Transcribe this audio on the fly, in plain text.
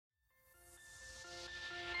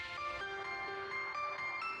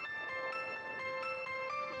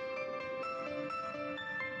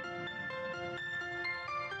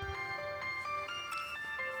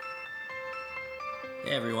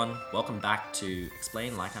Hey everyone, welcome back to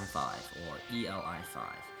Explain Like I'm 5, or ELI 5,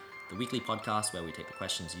 the weekly podcast where we take the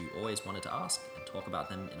questions you always wanted to ask and talk about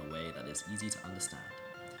them in a way that is easy to understand.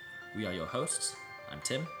 We are your hosts. I'm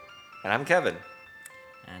Tim, And I'm Kevin.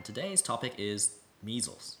 and today's topic is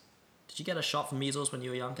measles. Did you get a shot for measles when you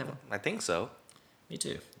were young, Kevin? I think so. Me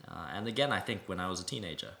too. And again, I think when I was a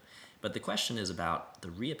teenager. But the question is about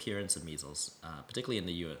the reappearance of measles, particularly in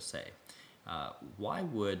the USA. Why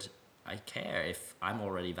would I care if I'm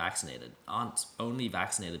already vaccinated? Aren't only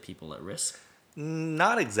vaccinated people at risk?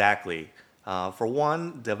 Not exactly. For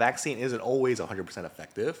one, the vaccine isn't always 100%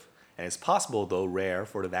 effective, and it's possible, though rare,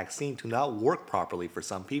 for the vaccine to not work properly for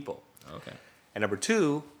some people. Okay. And number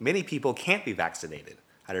two, many people can't be vaccinated.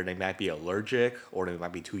 Either they might be allergic or they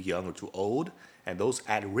might be too young or too old, and those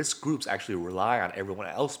at risk groups actually rely on everyone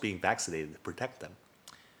else being vaccinated to protect them.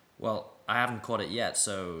 Well, I haven't caught it yet,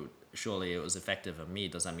 so surely it was effective on me.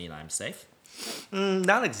 Does that mean I'm safe?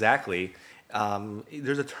 Not exactly.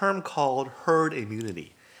 There's a term called herd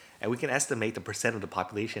immunity, and we can estimate the percent of the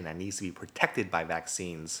population that needs to be protected by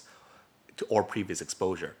vaccines or previous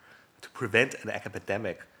exposure. To prevent an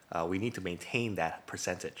epidemic, we need to maintain that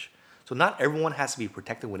percentage. So not everyone has to be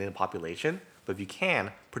protected within the population, but if you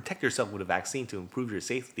can, protect yourself with a vaccine to improve your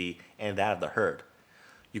safety and that of the herd.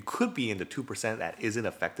 You could be in the 2% that isn't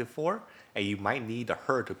effective for, and you might need the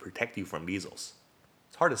herd to protect you from measles.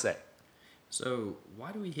 It's hard to say. So,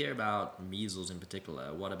 why do we hear about measles in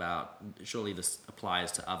particular? What about, surely this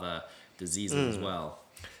applies to other diseases as well?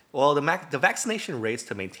 Well, the vaccination rates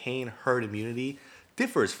to maintain herd immunity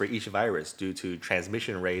differs for each virus due to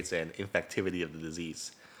transmission rates and infectivity of the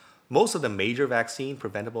disease. Most of the major vaccine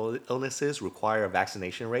preventable illnesses require a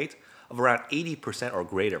vaccination rate of around 80% or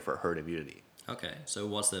greater for herd immunity. Okay, so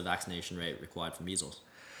what's the vaccination rate required for measles?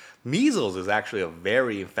 Measles is actually a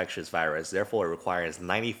very infectious virus, therefore, it requires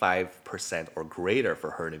 95% or greater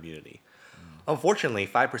for herd immunity. Unfortunately,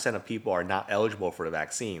 5% of people are not eligible for the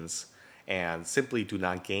vaccines and simply do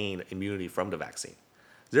not gain immunity from the vaccine.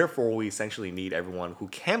 Therefore, we essentially need everyone who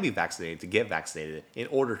can be vaccinated to get vaccinated in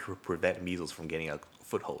order to prevent measles from getting a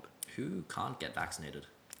foothold. Who can't get vaccinated?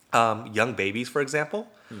 Young babies, for example.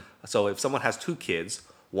 So if someone has two kids,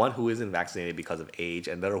 one who isn't vaccinated because of age,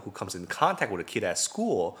 and another who comes in contact with a kid at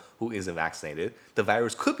school who isn't vaccinated, the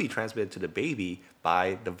virus could be transmitted to the baby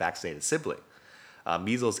by the vaccinated sibling.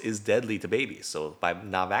 Measles is deadly to babies, so by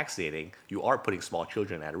not vaccinating, you are putting small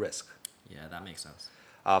children at risk. Yeah, that makes sense.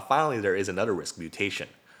 Finally, there is another risk: mutation.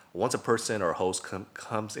 Once a person or host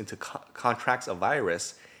comes into contracts a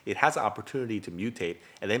virus, it has an opportunity to mutate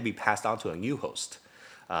and then be passed on to a new host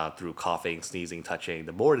through coughing, sneezing, touching.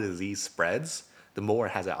 The more the disease spreads, the more it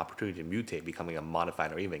has an opportunity to mutate, becoming a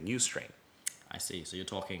modified or even new strain. I see. So you're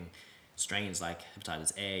talking strains like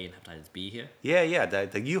hepatitis A and hepatitis B here? Yeah.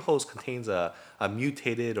 The new host contains a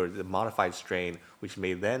mutated or the modified strain, which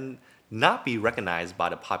may then not be recognized by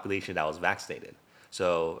the population that was vaccinated.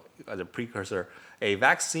 So, as a precursor, a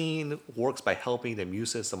vaccine works by helping the immune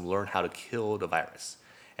system learn how to kill the virus.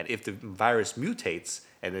 And if the virus mutates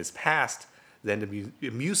and is passed, then the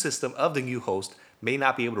immune system of the new host may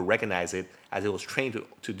not be able to recognize it as it was trained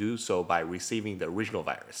to do so by receiving the original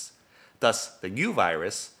virus. Thus, the new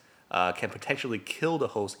virus can potentially kill the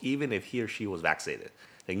host even if he or she was vaccinated.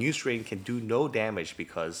 The new strain can do no damage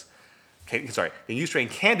the new strain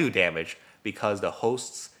can do damage because the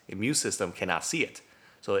host's immune system cannot see it.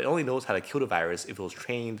 So it only knows how to kill the virus if it was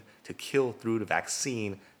trained to kill through the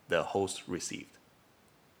vaccine the host received.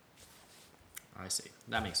 I see.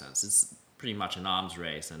 That makes sense. It's pretty much an arms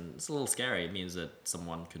race, and it's a little scary. It means that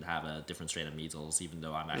someone could have a different strain of measles, even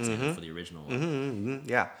though I'm vaccinated for the original one.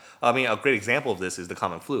 Yeah. I mean, a great example of this is the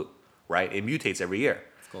common flu, right? It mutates every year.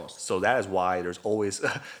 Of course. So that is why there's always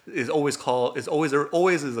there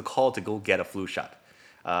always is a call to go get a flu shot.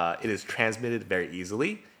 It is transmitted very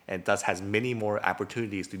easily and thus has many more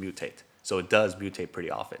opportunities to mutate. So it does mutate pretty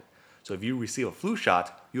often. So if you receive a flu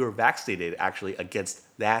shot, you are vaccinated actually against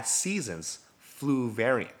that season's flu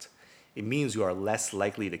variant. It means you are less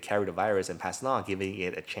likely to carry the virus and pass it on, giving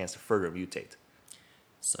it a chance to further mutate.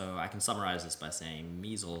 So I can summarize this by saying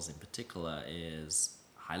measles in particular is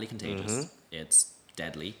highly contagious. It's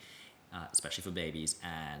deadly, especially for babies,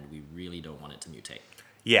 and we really don't want it to mutate.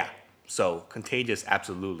 Yeah, so contagious,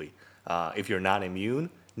 absolutely. If you're not immune,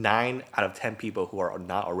 9 out of 10 people who are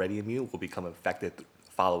not already immune will become infected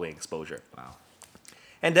following exposure. Wow.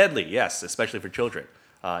 And deadly, yes, especially for children,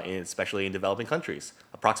 especially in developing countries.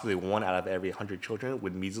 Approximately 1 out of every 100 children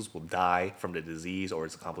with measles will die from the disease or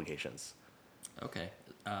its complications. Okay.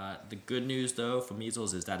 The good news, though, for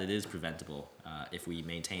measles is that it is preventable if we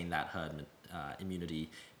maintain that herd immunity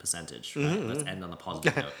percentage. Right? Let's end on a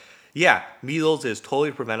positive note. Yeah, measles is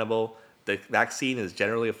totally preventable. The vaccine is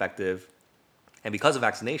generally effective. And because of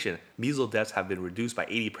vaccination, measles deaths have been reduced by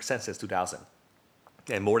 80% since 2000.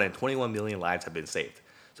 And more than 21 million lives have been saved.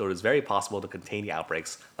 So it is very possible to contain the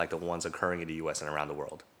outbreaks like the ones occurring in the US and around the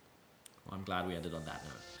world. Well, I'm glad we ended on that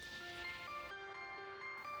note.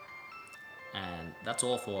 And that's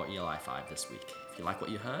all for ELI 5 this week. If you like what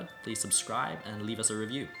you heard, please subscribe and leave us a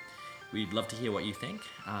review. We'd love to hear what you think.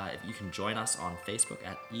 If you can join us on Facebook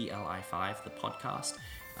at ELI5, the podcast.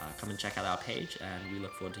 Come and check out our page, and we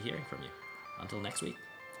look forward to hearing from you. Until next week,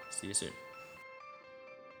 see you soon.